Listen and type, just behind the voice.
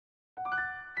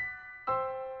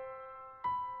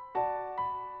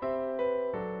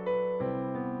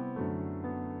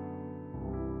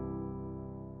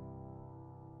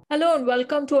Hello and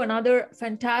welcome to another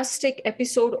fantastic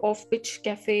episode of Pitch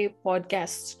Cafe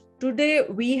podcast. Today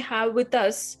we have with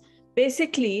us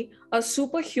basically a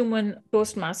superhuman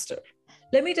Toastmaster.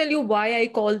 Let me tell you why I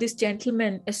call this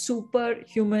gentleman a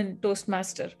superhuman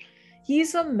Toastmaster. He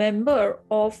is a member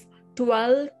of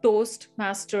 12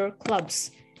 Toastmaster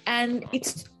clubs, and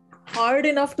it's hard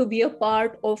enough to be a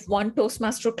part of one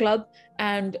Toastmaster club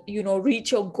and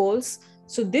reach your goals.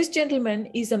 So this gentleman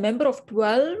is a member of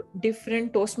 12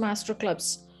 different Toastmaster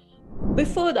clubs.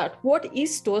 Before that, what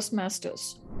is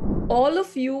Toastmasters? All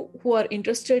of you who are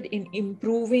interested in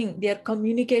improving their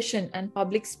communication and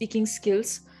public speaking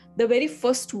skills, the very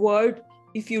first word,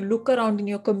 if you look around in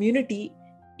your community,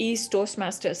 is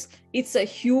Toastmasters. It's a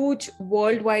huge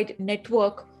worldwide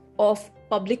network of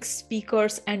public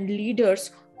speakers and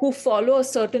leaders who follow a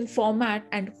certain format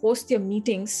and host their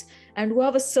meetings and who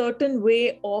have a certain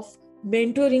way of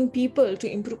mentoring people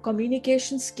to improve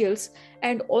communication skills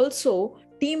and also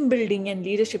team building and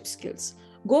leadership skills.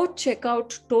 Go check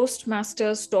out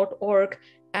toastmasters.org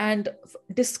and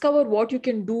discover what you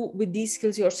can do with these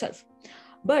skills yourself.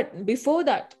 But before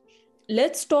that,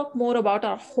 let's talk more about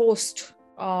our host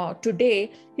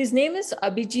today. His name is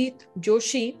Abhijit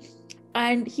Joshi,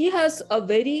 and he has a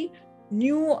very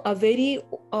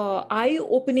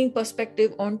eye-opening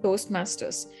perspective on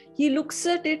Toastmasters. He looks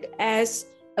at it as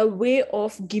a way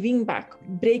of giving back,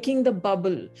 breaking the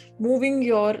bubble, moving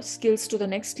your skills to the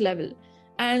next level.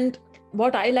 And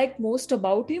what I liked most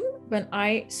about him when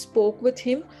I spoke with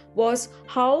him was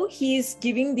how he is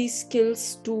giving these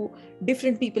skills to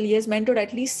different people. He has mentored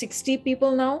at least 60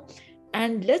 people now.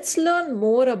 And let's learn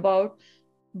more about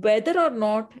whether or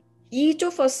not each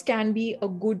of us can be a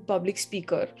good public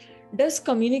speaker. Does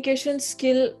communication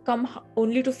skill come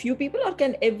only to few people, or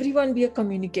can everyone be a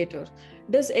communicator?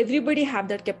 Does everybody have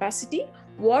that capacity?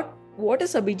 What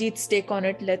is Abhijit's take on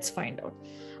it? Let's find out.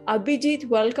 Abhijit,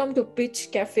 welcome to Pitch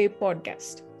Cafe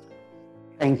podcast.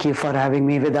 Thank you for having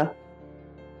me, Vida.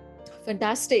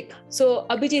 Fantastic. So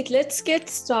Abhijit, let's get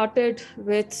started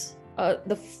with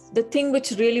the thing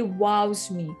which really wows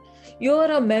me.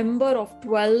 You're a member of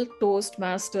 12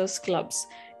 Toastmasters clubs.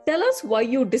 Tell us why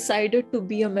you decided to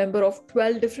be a member of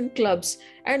 12 different clubs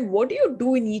and what do you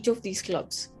do in each of these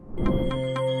clubs?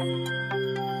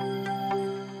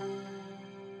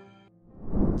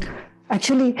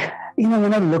 Actually,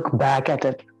 when I look back at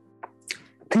it,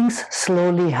 things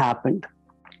slowly happened.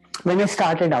 When I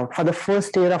started out for the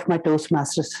first year of my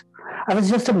Toastmasters, I was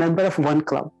just a member of one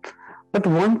club. But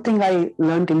one thing I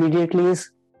learned immediately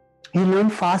is you learn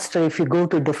faster if you go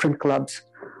to different clubs.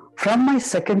 From my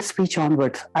second speech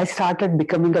onwards, I started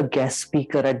becoming a guest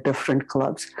speaker at different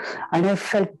clubs. And I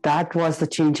felt that was the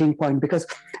changing point because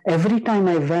every time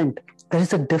I went, there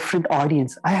is a different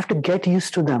audience. I have to get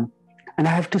used to them and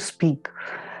I have to speak.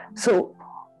 So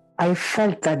I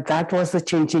felt that was the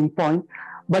changing point.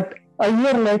 But a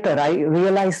year later, I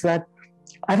realized that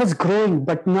I was growing,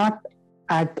 but not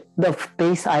at the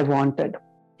pace I wanted.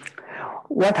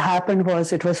 What happened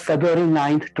was it was February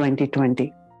 9th,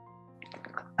 2020.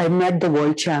 I met the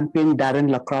world champion, Darren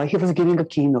LaCroix. He was giving a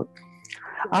keynote.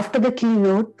 After the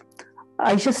keynote,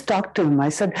 I just talked to him. I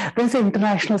said, there's an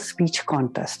international speech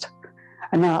contest.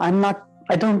 And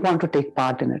I don't want to take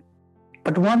part in it.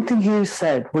 But one thing he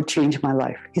said would change my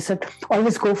life. He said,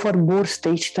 always go for more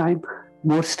stage time,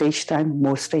 more stage time,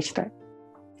 more stage time.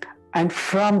 And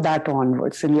from that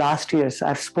onwards, in last years,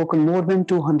 I've spoken more than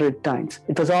 200 times.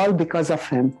 It was all because of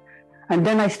him. And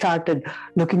then I started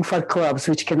looking for clubs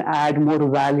which can add more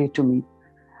value to me.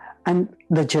 And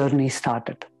the journey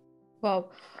started. Wow.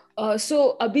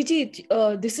 So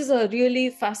Abhijit, this is a really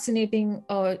fascinating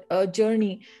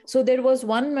journey. So there was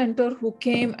one mentor who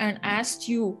came and asked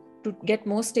you to get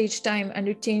more stage time and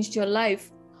it changed your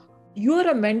life. You are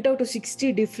a mentor to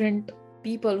 60 different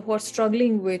people who are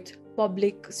struggling with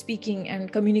public speaking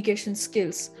and communication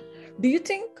skills. Do you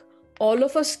think all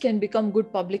of us can become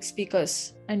good public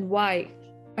speakers, and why?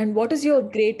 And what is your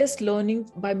greatest learning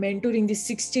by mentoring these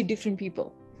 60 different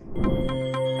people?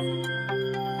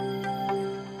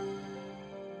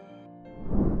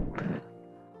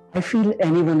 I feel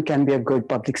anyone can be a good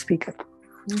public speaker.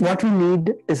 Mm-hmm. What we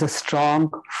need is a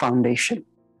strong foundation.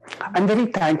 I'm very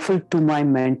thankful to my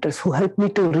mentors who helped me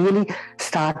to really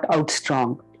start out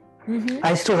strong. Mm-hmm. I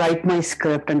used to write my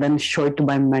script and then show it to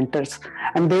my mentors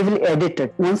and they will edit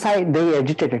it. Once they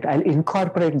edited it, I'll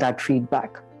incorporate that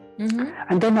feedback. Mm-hmm.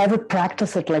 And then I would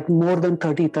practice it like more than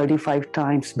 35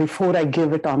 times before I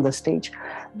give it on the stage.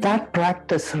 Mm-hmm. That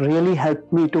practice really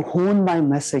helped me to hone my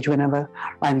message whenever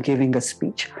I'm giving a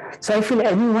speech. So I feel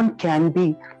anyone can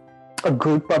be a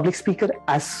good public speaker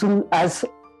as soon as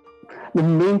the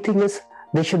main thing is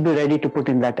they should be ready to put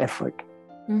in that effort.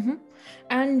 Mm-hmm.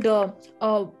 And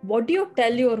what do you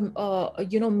tell your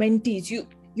mentees?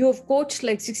 You have coached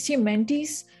like 60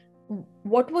 mentees.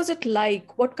 What was it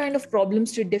like? What kind of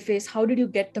problems did they face? How did you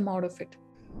get them out of it?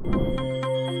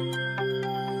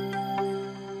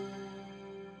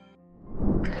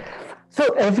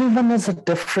 So everyone is a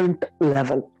different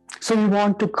level. So we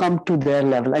want to come to their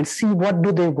level and see what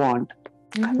do they want.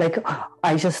 Mm-hmm. Like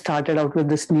I just started out with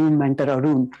this new mentor,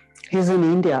 Arun. He's in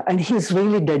India and he's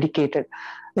really dedicated.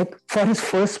 Like for his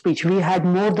first speech, we had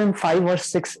more than 5 or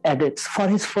 6 edits for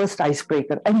his first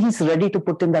icebreaker, and he's ready to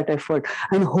put in that effort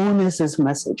and hone his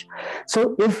message.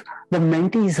 So if the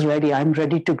mentee is ready, I'm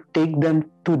ready to take them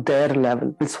to their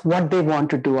level. It's what they want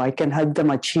to do. I can help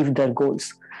them achieve their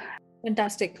goals.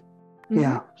 Fantastic. Mm-hmm.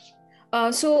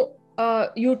 Yeah. So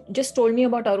you just told me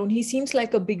about Arun. He seems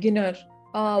like a beginner.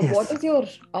 Yes. What is your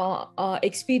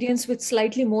experience with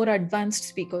slightly more advanced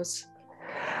speakers?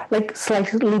 Like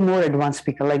slightly more advanced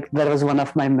speaker. Like there was one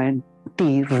of my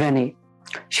mentee, Renee.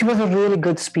 She was a really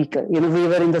good speaker. We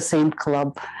were in the same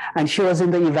club and she was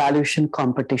in the evaluation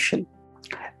competition.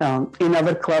 In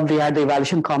our club, we had the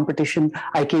evaluation competition.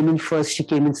 I came in first, she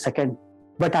came in second.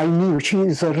 But I knew she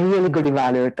is a really good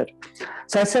evaluator.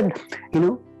 So I said,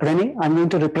 Renee, I'm going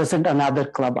to represent another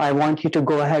club. I want you to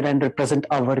go ahead and represent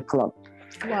our club.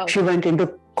 Wow. She went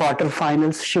into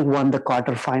quarterfinals. She won the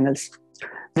quarterfinals.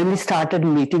 Then we started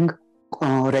meeting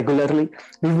regularly.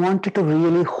 We wanted to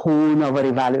really hone our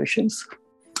evaluations.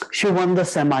 She won the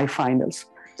semifinals.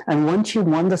 And once she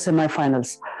won the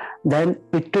semifinals, then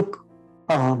we took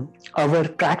our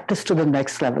practice to the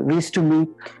next level. We used to meet.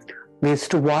 We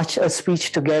used to watch a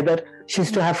speech together. She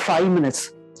used to have 5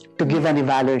 minutes to give an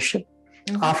evaluation.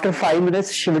 Mm-hmm. After 5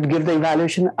 minutes, she would give the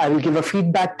evaluation. I will give a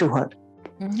feedback to her.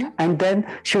 Mm-hmm. And then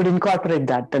she would incorporate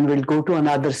that. Then we'll go to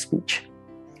another speech.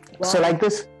 Wow. So like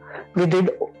this, we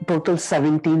did total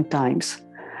 17 times.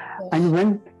 Wow.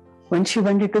 And when she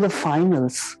went into the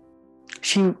finals,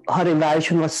 her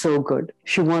evaluation was so good.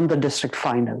 She won the district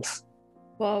finals.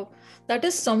 Wow. That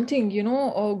is something,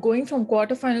 going from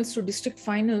quarterfinals to district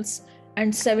finals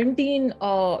and 17,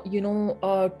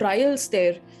 trials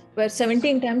there, where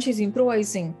 17 times she's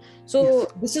improvising. So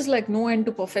yes. This is like no end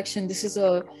to perfection. This is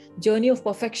a journey of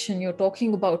perfection you're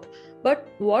talking about. But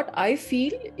what I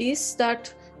feel is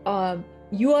that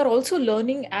you are also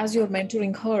learning as you're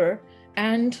mentoring her.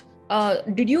 And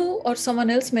did you or someone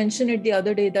else mention it the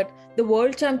other day that the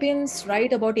world champions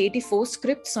write about 84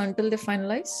 scripts until they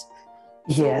finalize?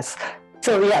 Yes.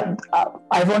 So yeah,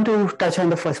 I want to touch on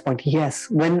the first point. Yes,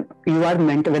 when I'm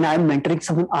mentoring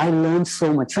someone, I learn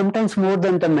so much, sometimes more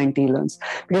than the mentee learns,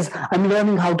 because I'm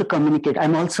learning how to communicate.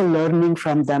 I'm also learning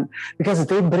from them because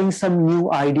they bring some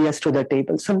new ideas to the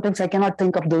table. Sometimes I cannot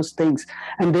think of those things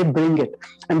and they bring it.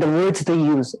 And the words they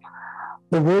use,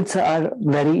 the words are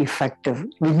very effective.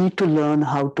 We need to learn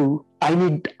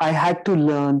I had to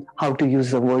learn how to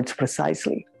use the words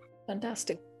precisely.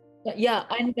 Fantastic. Yeah,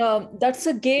 and that's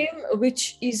a game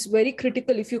which is very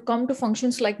critical if you come to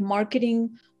functions like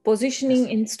marketing, positioning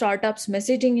in startups,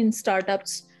 messaging in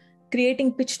startups,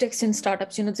 creating pitch decks in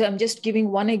startups. I'm just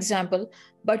giving one example.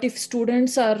 But if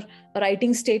students are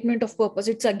writing statement of purpose,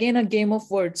 it's again a game of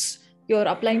words. You're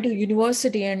applying to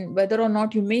university and whether or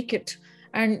not you make it.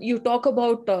 And you talk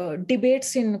about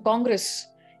debates in Congress.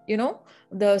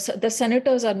 The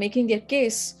senators are making their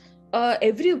case.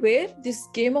 Everywhere this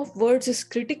game of words is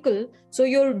critical, so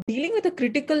you're dealing with a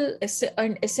critical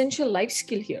and essential life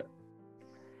skill here.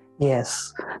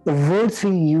 Yes, the words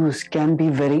we use can be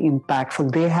very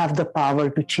impactful. They have the power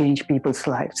to change people's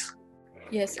lives.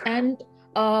 Yes, and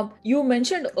you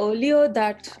mentioned earlier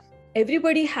that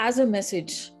everybody has a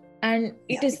message, and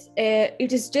it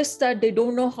is just that they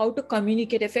don't know how to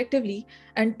communicate effectively,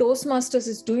 and Toastmasters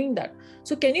is doing that.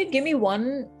 So can you give me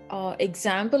one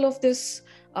example of this?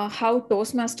 How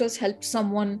Toastmasters helped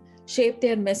someone shape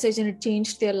their message and it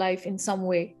changed their life in some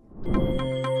way?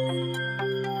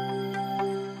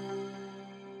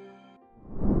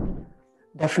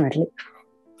 Definitely.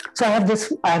 So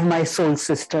I have my soul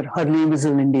sister. Her name is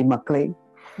Lindy McLean.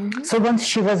 Mm-hmm. So once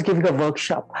she was giving a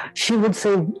workshop, she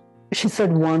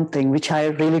said one thing which I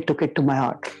really took it to my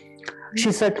heart. Mm-hmm.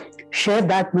 She said, share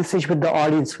that message with the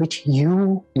audience which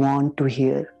you want to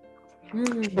hear.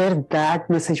 Share that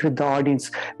message with the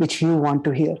audience which you want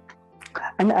to hear.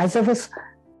 And as I was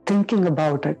thinking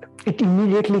about it, it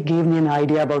immediately gave me an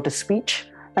idea about a speech.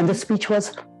 And the speech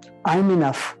was, I'm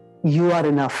enough, you are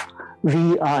enough,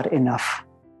 we are enough.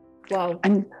 Wow.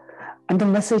 And the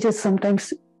message is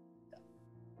sometimes,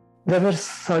 there were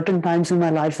certain times in my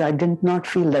life that I did not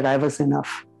feel that I was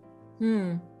enough.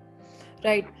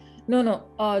 Right.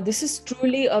 No. This is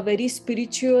truly a very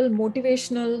spiritual,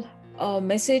 motivational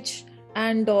message,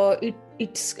 and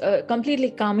it's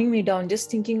completely calming me down.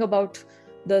 Just thinking about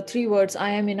the three words "I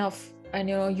am enough" and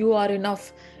 "you are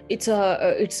enough."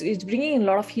 It's bringing a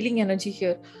lot of healing energy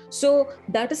here. So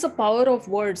that is the power of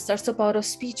words. That's the power of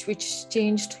speech, which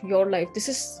changed your life. This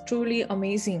is truly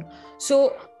amazing.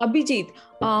 So Abhijit,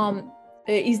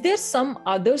 is there some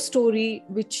other story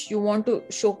which you want to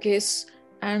showcase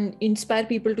and inspire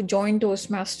people to join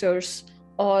Toastmasters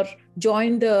or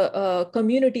join the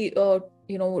community, to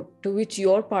which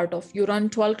you're part of? You run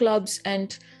 12 clubs,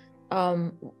 and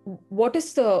um, what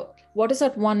is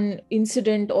that one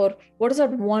incident, or what is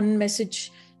that one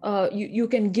message you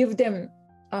can give them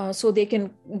so they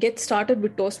can get started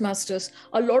with Toastmasters?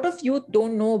 A lot of youth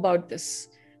don't know about this.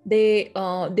 They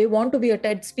want to be a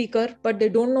TED speaker, but they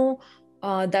don't know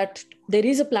that there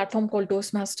is a platform called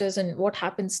Toastmasters and what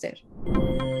happens there.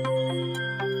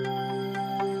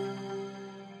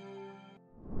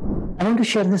 I want to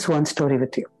share this one story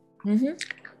with you. Mm-hmm.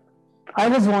 I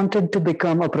was wanted to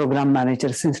become a program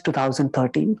manager since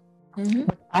 2013. Mm-hmm.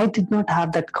 But I did not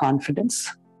have that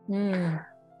confidence. Mm.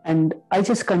 And I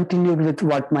just continued with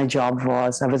what my job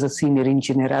was. I was a senior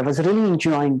engineer. I was really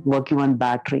enjoying working on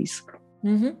batteries.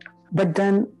 Mm-hmm. But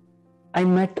then I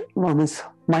met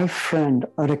my friend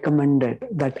recommended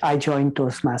that I join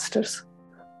Toastmasters.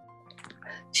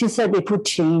 She said it would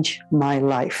change my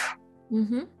life.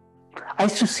 Mm-hmm. I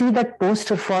used to see that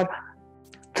poster for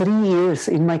 3 years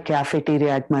in my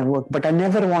cafeteria at my work, but I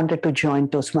never wanted to join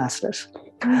Toastmasters.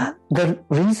 The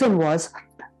reason was,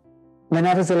 when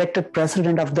I was elected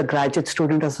president of the Graduate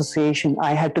Student Association,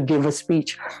 I had to give a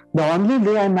speech. The only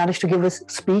way I managed to give a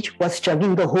speech was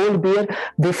chugging the whole beer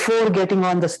before getting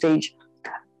on the stage.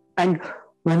 And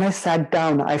when I sat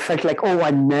down, I felt like, oh,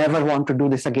 I never want to do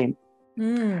this again.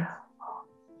 Mm.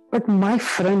 But my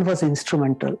friend was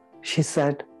instrumental. She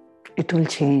said, it will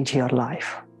change your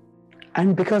life.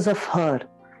 And because of her,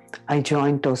 I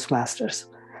joined Toastmasters.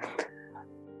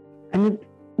 And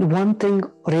one thing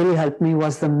really helped me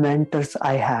was the mentors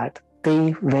I had.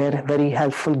 They were very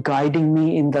helpful, guiding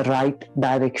me in the right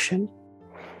direction.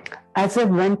 As I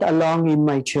went along in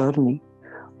my journey,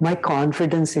 my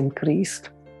confidence increased.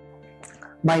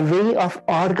 My way of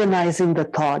organizing the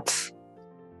thoughts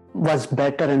was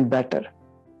better and better.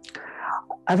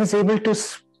 I was able to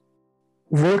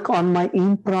work on my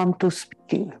impromptu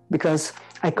speaking because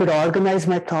I could organize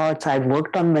my thoughts. I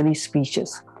worked on many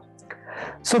speeches.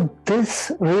 So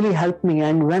this really helped me.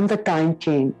 And when the time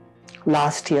came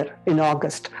last year in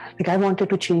August, I wanted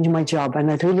to change my job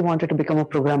and I really wanted to become a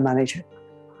program manager.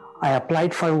 I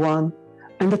applied for one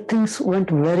and the things went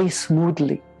very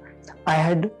smoothly. I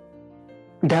had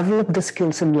developed the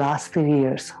skills in the last 3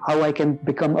 years, how I can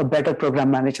become a better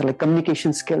program manager, like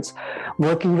communication skills,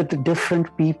 working with the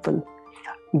different people,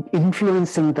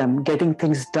 influencing them, getting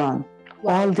things done.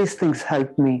 All these things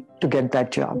helped me to get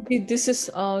that job. This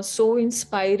is so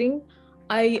inspiring.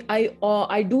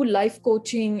 I do life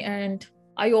coaching, and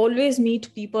I always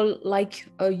meet people like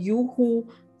you who,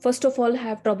 first of all,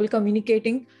 have trouble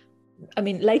communicating. I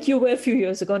mean, like you were a few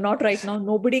years ago, not right now.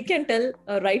 Nobody can tell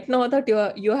right now that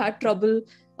you had trouble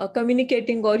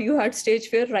communicating or you had stage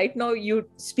fear. Right now, you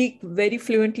speak very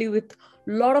fluently with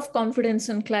a lot of confidence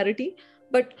and clarity.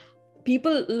 But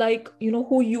people like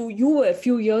who you were a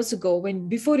few years ago,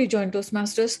 before you joined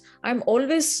Toastmasters, I'm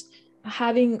always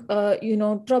having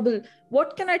trouble.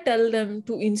 What can I tell them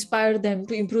to inspire them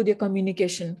to improve their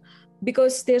communication?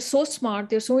 Because they're so smart,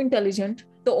 they're so intelligent.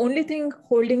 The only thing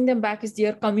holding them back is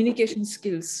their communication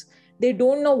skills. They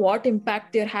don't know what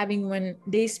impact they're having when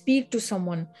they speak to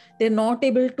someone. They're not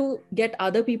able to get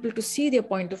other people to see their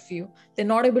point of view. They're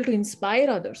not able to inspire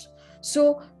others.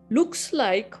 So looks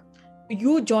like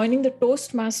you joining the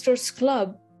Toastmasters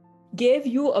Club gave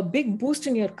you a big boost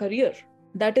in your career.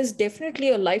 That is definitely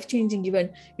a life-changing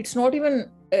event. It's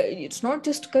not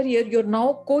just career. You're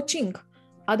now coaching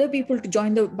other people to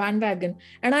join the bandwagon.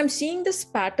 And I'm seeing this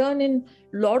pattern in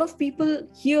a lot of people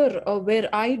here where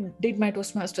I did my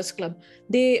Toastmasters Club.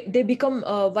 They become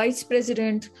a vice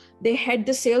president. They head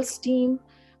the sales team.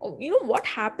 What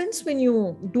happens when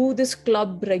you do this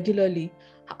club regularly?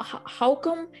 How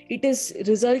come it is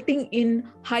resulting in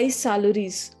high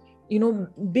salaries,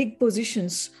 big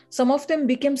positions? Some of them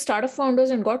became startup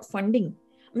founders and got funding.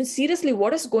 I mean, seriously,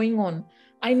 what is going on?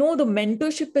 I know the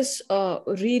mentorship is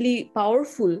really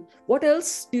powerful. What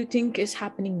else do you think is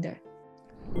happening there?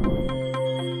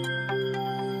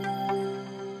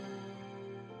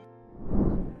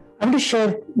 I want to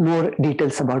share more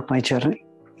details about my journey.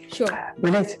 Sure.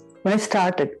 When I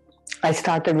started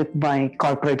with my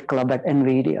corporate club at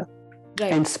NVIDIA,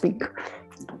 Right. and Speak.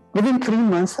 Within 3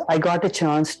 months, I got a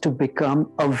chance to become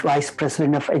a vice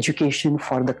president of education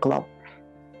for the club.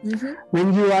 Mm-hmm.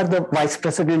 When you are the vice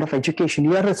president of education,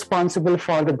 you are responsible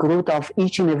for the growth of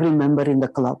each and every member in the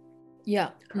club. Yeah.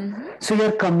 Mm-hmm. So you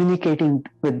are communicating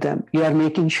with them. You are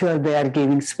making sure they are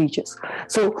giving speeches.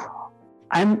 So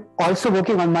I'm also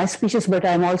working on my speeches, but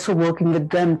I'm also working with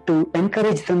them to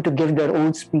encourage them to give their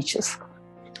own speeches.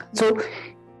 So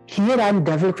here I'm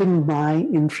developing my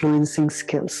influencing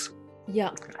skills.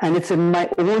 Yeah. And it's in my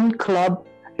own club,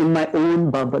 in my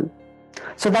own bubble.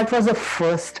 So that was the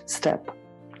first step.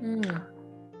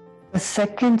 The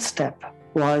second step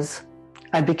was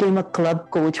I became a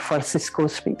club coach for Cisco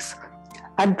Speaks.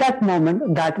 At that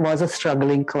moment, that was a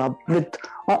struggling club.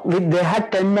 They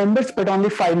had 10 members, but only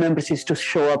 5 members used to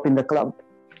show up in the club.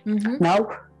 Mm-hmm. Now,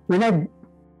 when I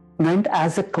went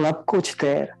as a club coach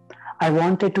there, I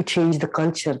wanted to change the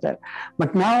culture there.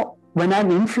 But now, when I'm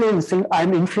influencing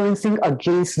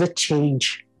against the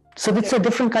change. So it's a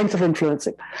different kinds of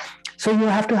influencing. So you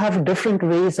have to have different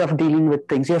ways of dealing with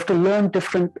things. You have to learn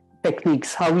different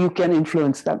techniques, how you can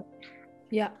influence them.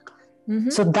 Yeah. Mm-hmm.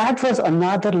 So that was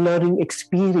another learning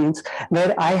experience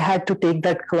where I had to take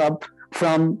that club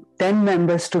from 10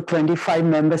 members to 25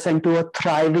 members and to a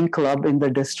thriving club in the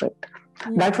district.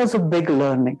 Mm-hmm. That was a big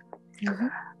learning. Mm-hmm.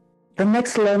 The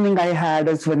next learning I had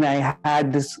is when I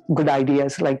had these good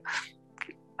ideas, like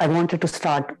I wanted to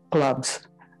start clubs.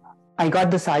 I got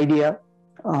this idea.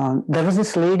 There was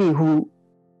this lady who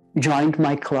joined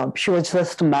my club. She was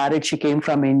just married. She came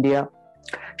from India.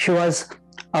 She was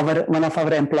one of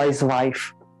our employees'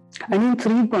 wife. And in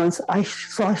 3 months, I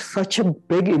saw such a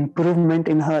big improvement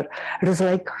in her. It was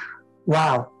like,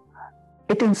 wow.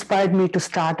 It inspired me to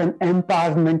start an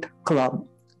empowerment club,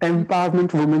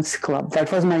 Empowerment Women's Club.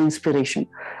 That was my inspiration.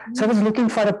 Mm-hmm. So I was looking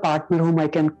for a partner whom I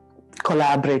can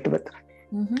collaborate with.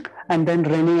 Mm-hmm. And then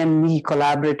Renee and me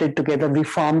collaborated together. We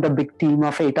formed a big team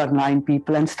of 8 or 9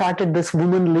 people and started this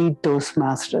Women Lead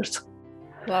Toastmasters.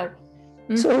 Wow.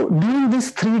 Mm-hmm. So doing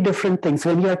these 3 different things,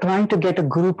 when you are trying to get a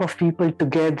group of people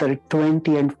together,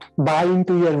 20, and buy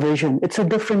into your vision, it's a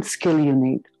different skill you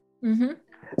need. Mm-hmm.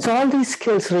 So all these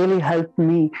skills really helped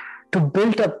me to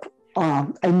build up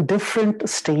in different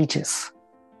stages.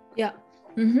 Yeah.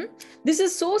 Mm-hmm. This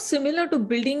is so similar to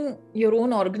building your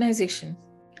own organization.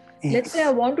 Yes. Let's say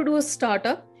I want to do a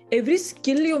startup. Every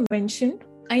skill you mentioned,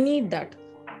 I need that.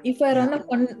 If I run a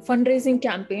fundraising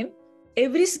campaign,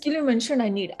 every skill you mentioned, I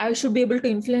need. I should be able to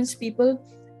influence people,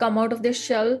 come out of their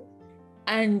shell,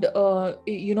 and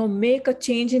make a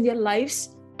change in their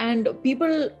lives. And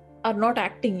people are not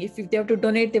acting. If they have to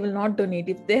donate, they will not donate.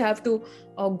 If they have to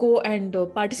go and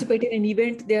participate in an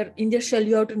event, they're in their shell.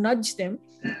 You have to nudge them.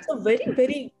 It's a very,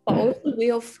 very powerful way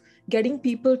of getting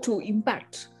people to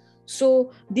impact.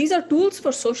 So these are tools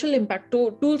for social impact,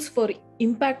 tools for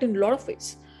impact in a lot of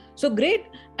ways. So great.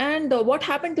 And what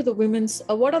happened to the women's?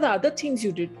 What are the other things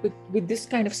you did with this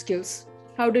kind of skills?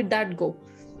 How did that go?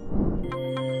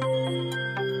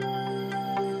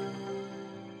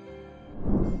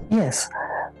 Yes.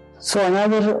 So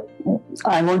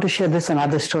I want to share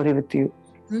another story with you.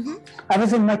 Mm-hmm. I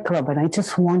was in my club and I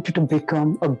just wanted to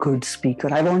become a good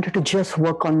speaker. I wanted to just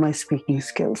work on my speaking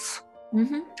skills.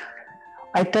 Mm-hmm.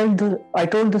 I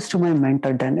told this to my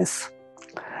mentor, Dennis.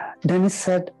 Dennis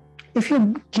said, if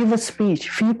you give a speech,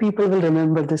 few people will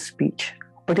remember this speech.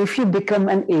 But if you become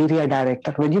an area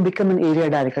director, when you become an area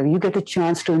director, you get a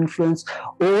chance to influence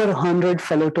over 100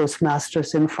 fellow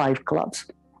Toastmasters in 5 clubs.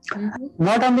 Mm-hmm.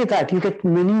 Not only that, you get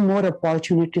many more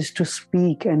opportunities to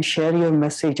speak and share your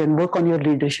message and work on your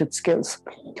leadership skills.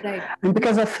 Right. And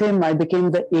because of him, I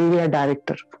became the area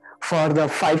director for the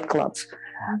 5 clubs.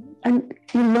 Mm-hmm. And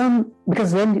you learn,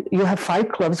 because then you have 5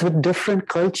 clubs with different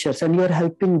cultures and you're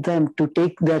helping them to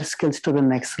take their skills to the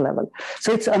next level.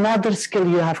 So it's another skill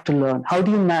you have to learn. How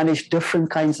do you manage different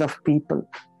kinds of people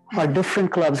or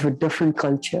different clubs with different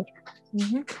culture?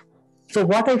 Mm-hmm. So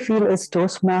what I feel is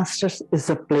Toastmasters is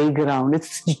a playground.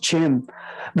 It's a gym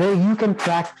where you can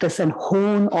practice and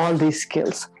hone all these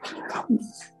skills.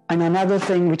 And another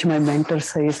thing which my mentor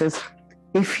says is,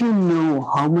 if you know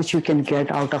how much you can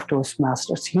get out of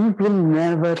Toastmasters, you will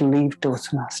never leave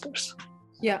Toastmasters.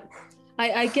 Yeah,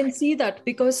 I can see that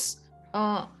because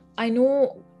I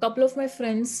know a couple of my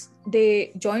friends,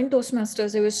 they joined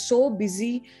Toastmasters. They were so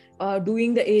busy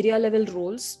doing the area level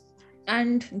roles.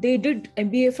 And they did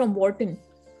MBA from Wharton.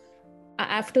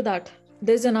 After that,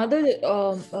 there's another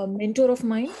mentor of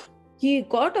mine. He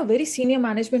got a very senior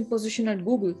management position at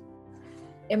Google.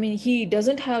 I mean, he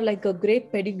doesn't have like a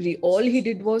great pedigree. All he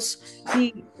did was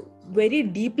he very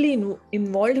deeply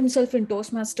involved himself in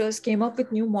Toastmasters, came up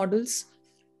with new models,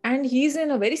 and he's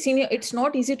in a very senior. It's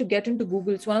not easy to get into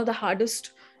Google. It's one of the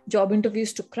hardest job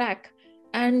interviews to crack,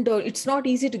 and it's not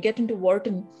easy to get into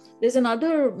Wharton. There's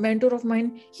another mentor of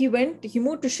mine. He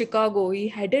moved to Chicago. He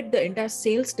headed the entire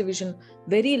sales division,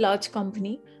 very large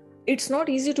company. It's not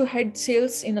easy to head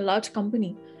sales in a large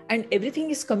company, and everything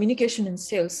is communication in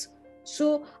sales.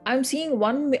 So I'm seeing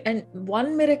one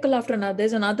miracle after another.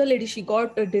 There's another lady, she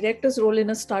got a director's role in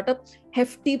a startup,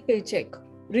 hefty paycheck,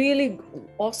 really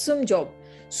awesome job.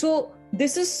 So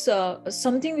this is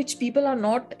something which people are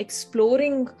not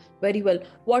exploring very well.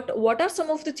 What are some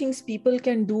of the things people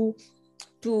can do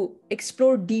to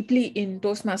explore deeply in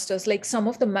Toastmasters, like some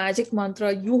of the magic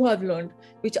mantra you have learned,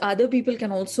 which other people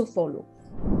can also follow?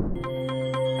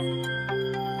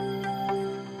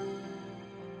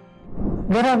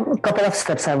 There are a couple of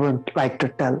steps I would like to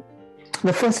tell.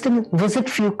 The first thing is visit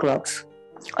few clubs.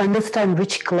 Understand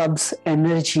which club's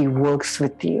energy works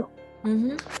with you.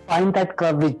 Mm-hmm. Find that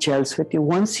club which gels with you.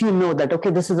 Once you know that, okay,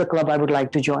 this is a club I would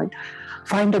like to join,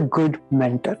 find a good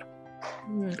mentor.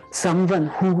 Someone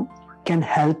who can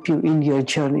help you in your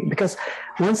journey. Because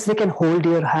once they can hold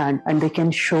your hand and they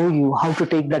can show you how to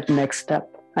take that next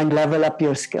step and level up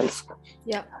your skills,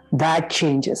 that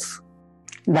changes.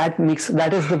 That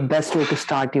is the best way to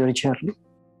start your journey.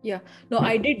 Yeah, no,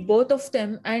 I did both of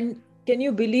them, and can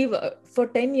you believe for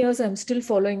 10 years I'm still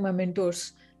following my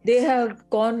mentors. They have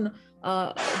gone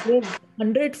they've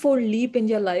 100-fold leap in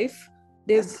their life.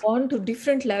 They've gone to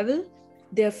different level,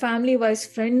 their family wise,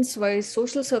 friends wise,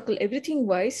 social circle, everything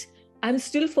wise. I'm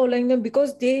still following them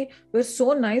because they were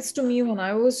so nice to me when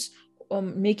I was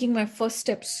making my first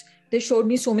steps. They showed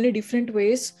me so many different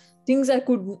ways, things I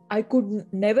could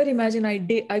never imagine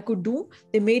I could do.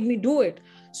 They made me do it.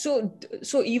 So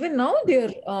even now they're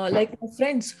like my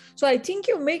friends. So I think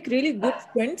you make really good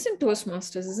friends in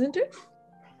Toastmasters, isn't it?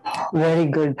 Very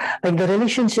good. Like the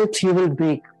relationships you will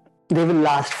make, they will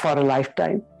last for a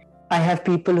lifetime. I have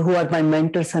people who are my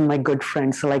mentors and my good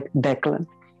friends, like Declan.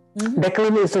 Mm-hmm.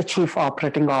 Declan is the chief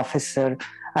operating officer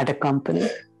at a company.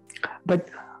 But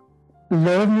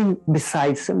learning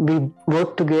besides him, we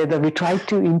worked together, we tried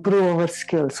to improve our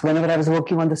skills. Whenever I was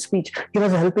working on the speech, he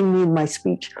was helping me in my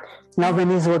speech. Now when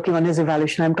he's working on his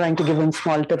evaluation, I'm trying to give him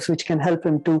small tips which can help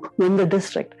him to win the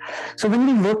district. So when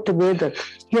we work together,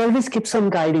 he always keeps on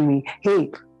guiding me.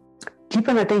 Hey, keep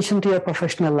an attention to your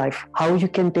professional life, how you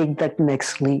can take that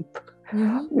next leap.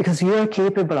 Mm-hmm. Because you are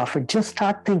capable of it. Just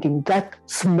start thinking. That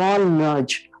small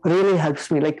nudge really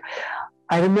helps me. Like,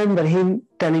 I remember him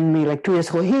telling me like 2 years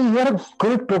ago, hey, you're a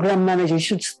good program manager. You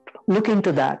should look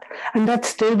into that. And that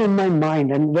stayed in my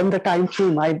mind. And when the time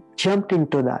came, I jumped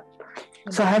into that.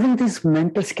 Okay. So having these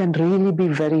mentors can really be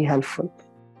very helpful.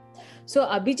 So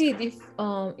Abhijit,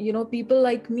 if people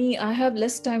like me, I have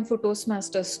less time for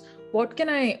Toastmasters. What can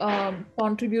I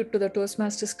contribute to the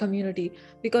Toastmasters community?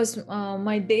 Because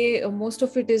my day, most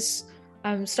of it is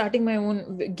I'm starting my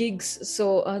own gigs,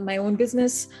 so my own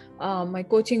business, my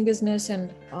coaching business,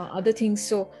 and other things.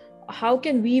 So how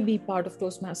can we be part of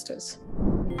Toastmasters?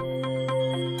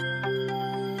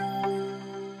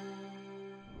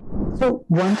 So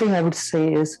one thing I would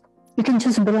say is you can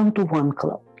just belong to one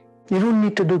club. You don't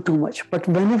need to do too much. But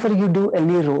whenever you do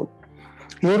any role,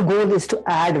 your goal is to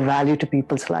add value to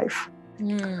people's life.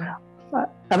 I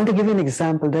want to give you an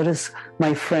example. There is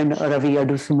my friend Ravi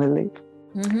Adusumilli.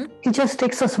 Mm-hmm. He just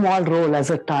takes a small role as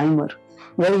a timer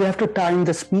where you have to time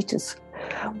the speeches.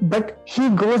 But he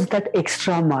goes that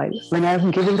extra mile. When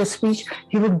I'm giving a speech,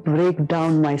 he would break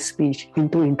down my speech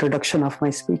into introduction of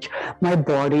my speech, my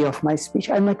body of my speech,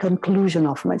 and my conclusion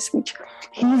of my speech.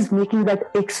 He's making that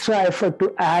extra effort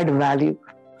to add value.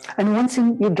 And once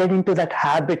you get into that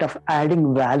habit of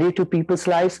adding value to people's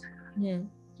lives,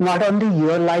 not only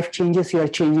your life changes, you are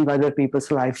changing other people's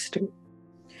lives too.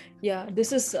 Yeah,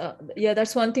 this is,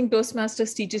 that's one thing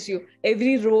Toastmasters teaches you.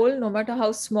 Every role, no matter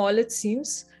how small it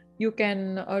seems, you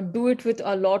can do it with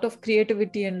a lot of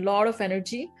creativity and a lot of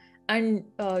energy, and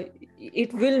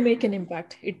it will make an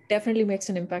impact. It definitely makes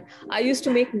an impact. I used to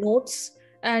make notes,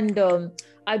 and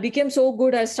I became so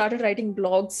good. I started writing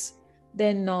blogs,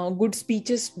 then good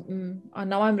speeches.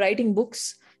 Now I'm writing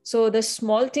books. So the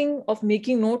small thing of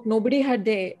making note, nobody had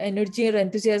the energy or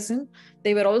enthusiasm.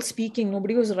 They were all speaking.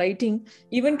 Nobody was writing.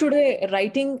 Even today,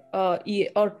 writing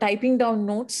or typing down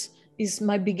notes is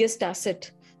my biggest asset.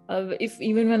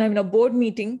 Even when I'm in a board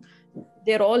meeting,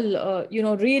 they're all,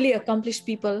 really accomplished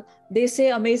people. They say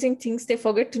amazing things. They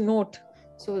forget to note.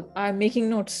 So I'm making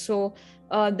notes. So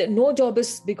no job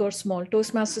is big or small.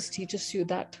 Toastmasters teaches you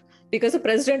that. Because the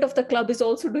president of the club is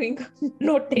also doing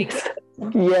note takes.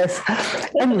 Yes.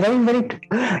 And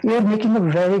you're making a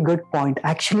very good point.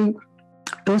 Actually,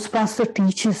 Toastmaster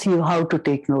teaches you how to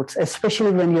take notes,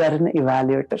 especially when you are an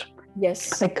evaluator.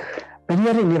 Yes. Like when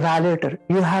you're an evaluator,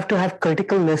 you have to have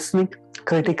critical listening,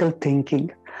 critical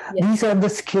thinking. Yes. These are the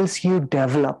skills you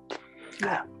develop.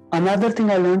 Yeah. Another thing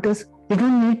I learned is you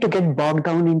don't need to get bogged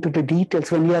down into the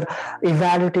details when you're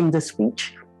evaluating the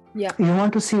speech. Yeah. You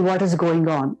want to see what is going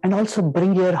on and also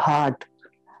bring your heart.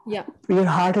 Yeah. Your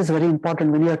heart is very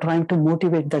important when you're trying to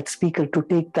motivate that speaker to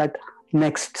take that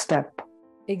next step.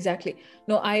 Exactly.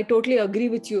 No, I totally agree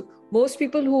with you. Most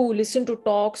people who listen to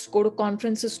talks, go to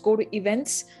conferences, go to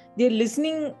events, they're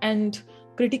listening and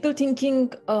critical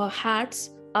thinking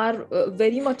hats are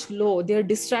very much low. They're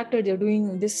distracted, they're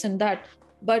doing this and that.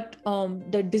 But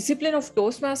the discipline of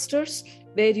Toastmasters,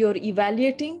 where you're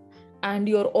evaluating and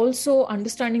you're also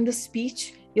understanding the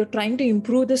speech, you're trying to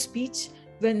improve the speech.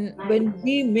 When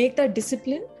we make that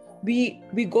discipline, we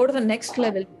go to the next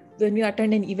level when we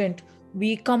attend an event.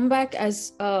 We come back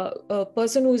as a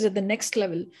person who is at the next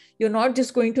level. You're not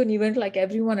just going to an event like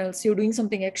everyone else, you're doing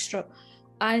something extra.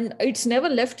 And it's never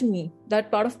left me,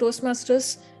 that part of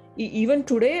Toastmasters. Even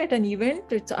today at an event,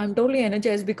 I'm totally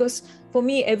energized, because for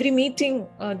me, every meeting,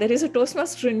 there is a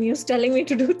Toastmaster in news telling me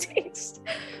to do things.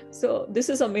 So this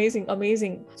is amazing.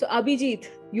 So Abhijit,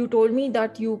 you told me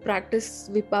that you practice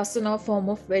Vipassana form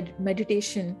of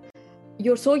meditation.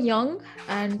 You're so young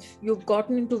and you've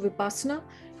gotten into Vipassana.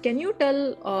 Can you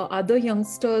tell other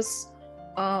youngsters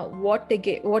what they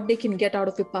can get out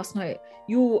of Vipassana?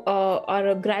 You are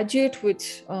a graduate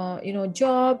with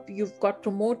job. You've got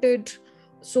promoted,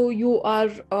 so you are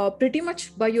pretty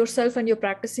much by yourself, and you're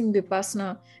practicing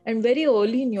Vipassana, and very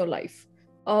early in your life.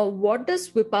 What does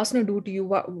Vipassana do to you?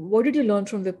 What did you learn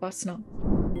from Vipassana?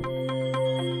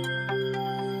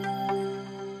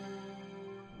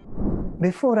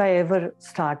 Before I ever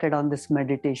started on this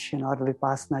meditation or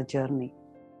Vipassana journey,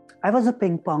 I was a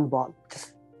ping pong ball,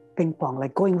 just ping pong,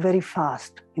 like going very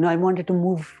fast. I wanted to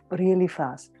move really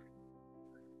fast.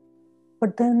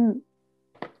 But then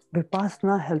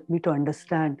Vipassana helped me to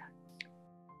understand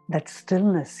that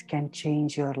stillness can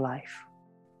change your life.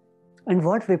 And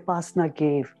what Vipassana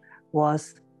gave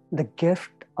was the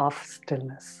gift of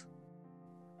stillness.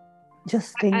 Just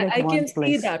staying at one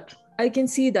place. I can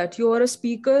see that you are a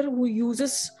speaker who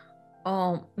uses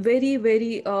very,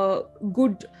 very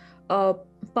good,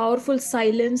 powerful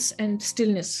silence and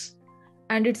stillness,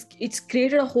 and it's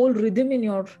created a whole rhythm in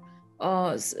your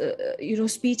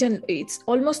speech, and it's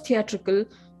almost theatrical,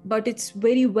 but it's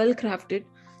very well crafted.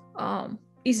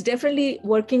 It's definitely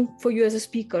working for you as a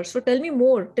speaker. So tell me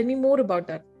more about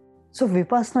that. So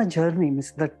Vipassana journey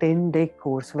is the 10-day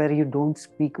course where you don't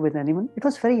speak with anyone. It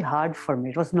was very hard for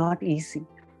me. It was not easy.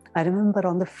 I remember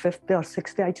on the 5th day or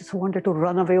 6th day, I just wanted to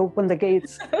run away, open the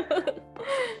gates.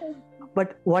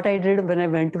 But what I did when I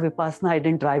went to Vipassana, I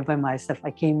didn't drive by myself.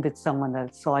 I came with someone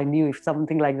else. So I knew if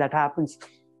something like that happens,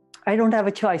 I don't have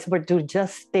a choice but to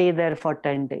just stay there for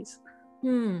 10 days.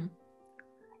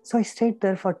 So I stayed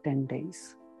there for 10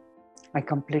 days. I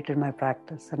completed my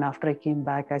practice. And after I came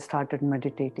back, I started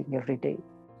meditating every day.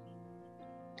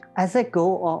 As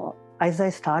I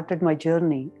started my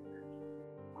journey,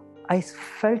 I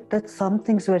felt that some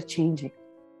things were changing.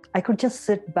 I could just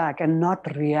sit back and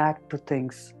not react to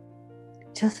things.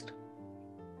 Just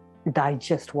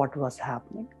digest what was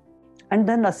happening. And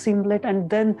then assimilate and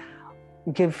then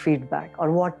give feedback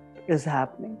or what is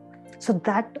happening. So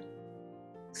that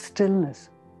stillness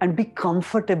and be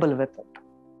comfortable with it.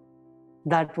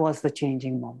 That was the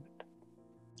changing moment.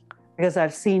 Because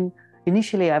I've seen,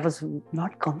 initially I was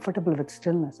not comfortable with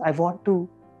stillness. I want to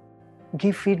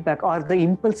give feedback, or the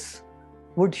impulse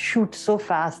would shoot so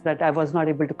fast that I was not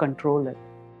able to control it.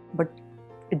 But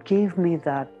it gave me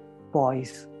that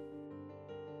poise.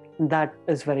 That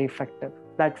is very effective.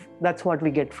 That's what we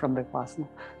get from Vipassana,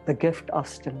 the gift of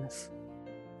stillness.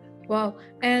 Wow.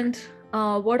 And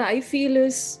what I feel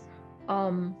is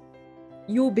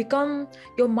your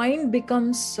mind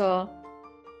becomes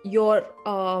your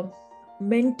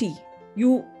mentee.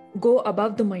 You go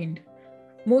above the mind.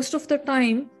 Most of the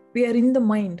time, we are in the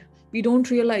mind. We don't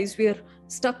realize we are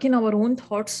stuck in our own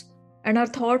thoughts, and our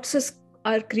thoughts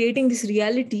are creating this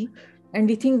reality, and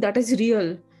we think that is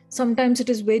real. Sometimes it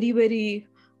is very, very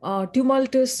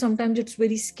tumultuous. Sometimes it's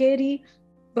very scary.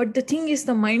 But the thing is,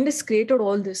 the mind has created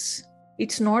all this.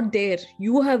 It's not there.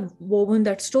 You have woven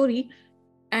that story,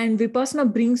 and Vipassana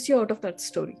brings you out of that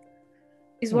story.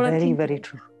 Is what very, very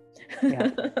true.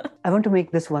 Yeah. I want to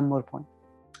make this one more point.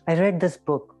 I read this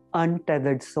book,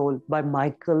 Untethered Soul by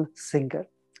Michael Singer.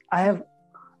 I have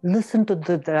listened to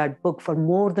that book for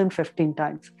more than 15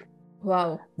 times.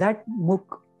 Wow. That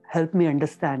book helped me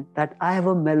understand that I have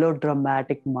a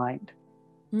melodramatic mind.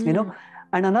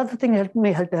 And another thing help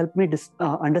me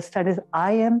understand is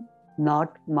I am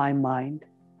not my mind.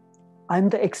 I'm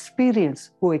the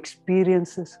experience who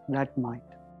experiences that mind.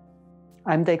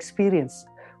 I'm the experience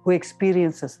who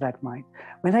experiences that mind.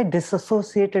 When I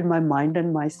disassociated my mind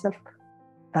and myself,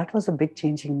 that was a big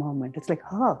changing moment. It's like,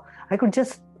 I could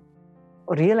just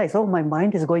realize, my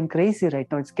mind is going crazy right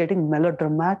now. It's getting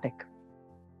melodramatic.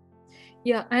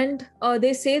 Yeah, and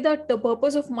they say that the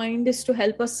purpose of mind is to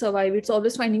help us survive. It's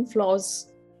always finding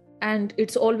flaws, and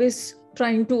it's always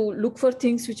trying to look for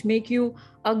things which make you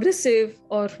aggressive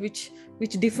or which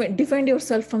defend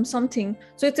yourself from something.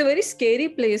 So it's a very scary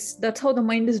place. That's how the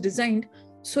mind is designed.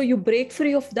 So you break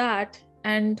free of that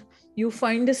and you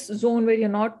find this zone where you're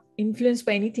not influenced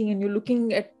by anything and you're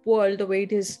looking at world the way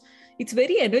it is. It's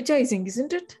very energizing,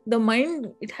 isn't it? The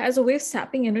mind, it has a way of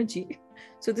sapping energy.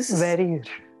 So this is very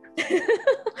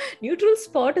neutral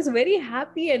spot is a very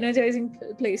happy, energizing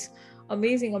place.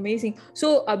 Amazing.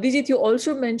 So Abhijit, you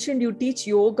also mentioned you teach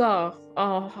yoga.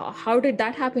 How did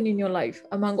that happen in your life?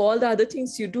 Among all the other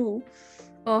things you do,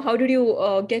 how did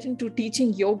you get into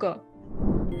teaching yoga?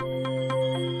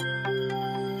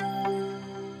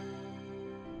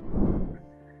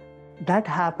 That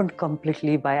happened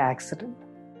completely by accident.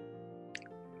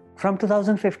 From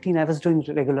 2015, I was doing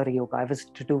regular yoga. I was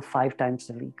to do 5 times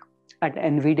a week. At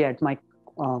NVIDIA, at my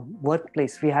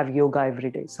workplace, we have yoga every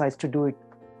day. So I used to do it.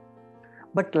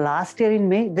 But last year in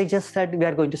May, they just said, we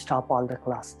are going to stop all the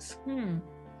classes.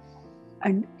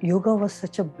 And yoga was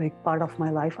such a big part of my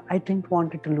life. I didn't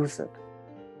want to lose it.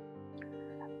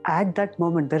 At that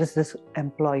moment, there is this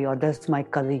employee, or there's my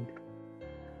colleague.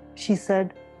 She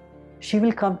said, she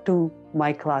will come to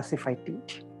my class if I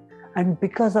teach. And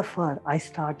because of her, I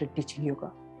started teaching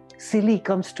yoga. Silly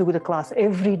comes to the class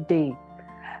every day.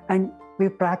 And we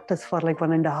practice for like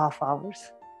 1.5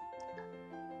 hours.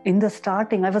 In the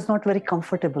starting, I was not very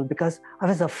comfortable because I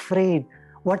was afraid.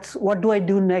 What do I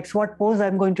do next? What pose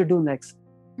I'm going to do next?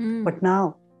 But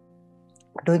now,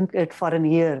 doing it for a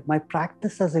year, my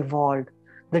practice has evolved.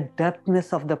 The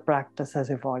depthness of the practice has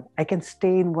evolved. I can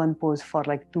stay in one pose for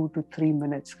like 2 to 3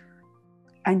 minutes.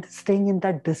 And staying in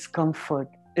that discomfort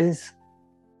is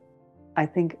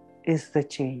the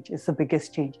change. It's the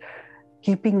biggest change.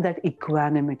 Keeping that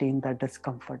equanimity in that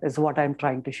discomfort is what I'm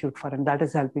trying to shoot for. And that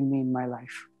is helping me in my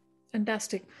life.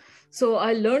 Fantastic. So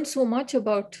I learned so much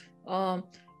about,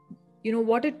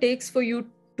 what it takes for you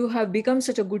to have become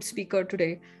such a good speaker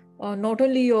today. Not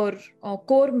only your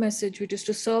core message, which is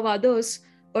to serve others,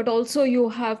 but also you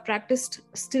have practiced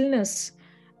stillness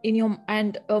in your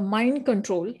and mind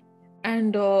control,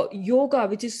 and yoga,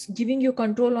 which is giving you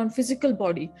control on physical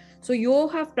body. So you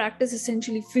have practiced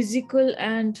essentially physical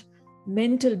and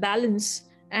mental balance,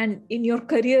 and in your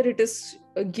career it is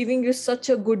giving you such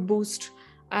a good boost.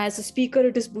 As a speaker,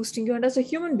 it is boosting you, and as a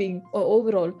human being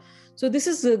overall. So this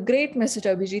is a great message,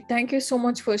 Abhijit. Thank you so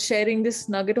much for sharing this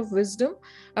nugget of wisdom.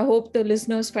 I hope the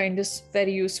listeners find this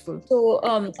very useful. So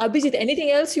Abhijit,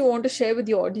 anything else you want to share with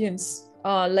the audience?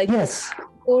 Yes.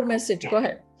 Core message, go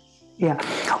ahead. Yeah.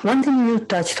 One thing you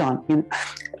touched on,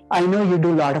 I know you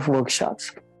do a lot of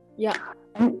workshops. Yeah.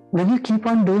 And when you keep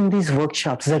on doing these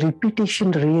workshops, the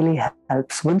repetition really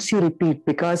helps. Once you repeat,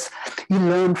 because you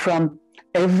learn from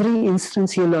every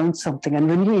instance, you learn something. And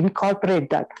when you incorporate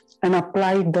that and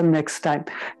apply it the next time,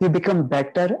 you become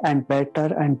better and better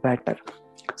and better.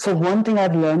 So one thing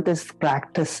I've learned is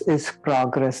practice is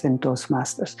progress in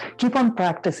Toastmasters. Keep on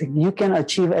practicing. You can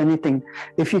achieve anything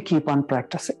if you keep on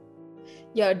practicing.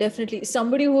 Yeah, definitely.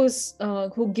 Somebody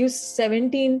who gives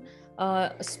 17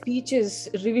 speeches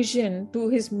revision to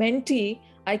his mentee,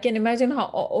 I can imagine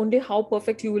how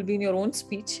perfect you will be in your own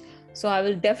speech. So I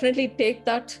will definitely take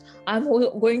that. I'm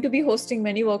going to be hosting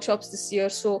many workshops this year.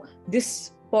 So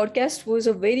this podcast was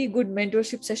a very good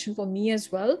mentorship session for me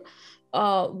as well.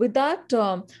 With that,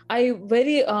 I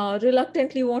very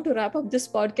reluctantly want to wrap up this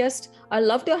podcast. I'd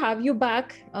love to have you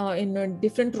back in a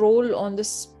different role on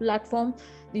this platform.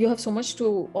 You have so much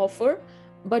to offer.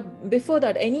 But before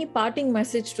that, any parting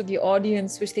message to the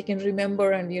audience which they can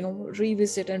remember and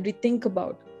revisit and rethink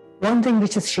about? One thing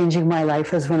which is changing my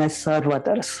life is when I serve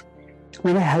others.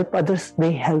 When I help others,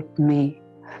 they help me.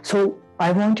 So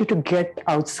I want you to get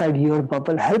outside your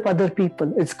bubble, help other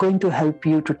people. It's going to help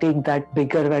you to take that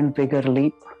bigger and bigger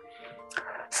leap.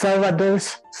 Serve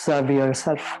others, serve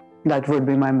yourself. That would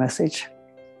be my message.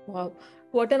 Wow.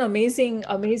 What an amazing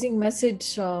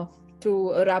message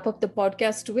to wrap up the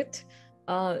podcast with.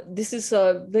 This is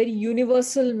a very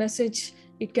universal message.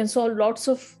 It can solve lots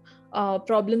of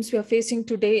problems we are facing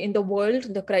today in the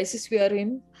world, the crisis we are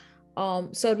in.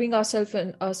 serving ourselves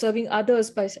and serving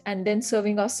others and then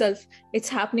serving ourselves, it's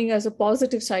happening as a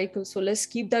positive cycle. So let's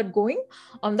keep that going.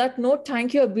 On that note,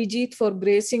 thank you, Abhijit, for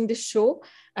gracing this show,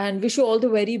 and wish you all the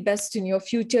very best in your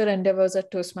future endeavors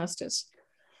at Toastmasters.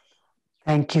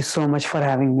 Thank you so much for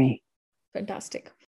having me. Fantastic.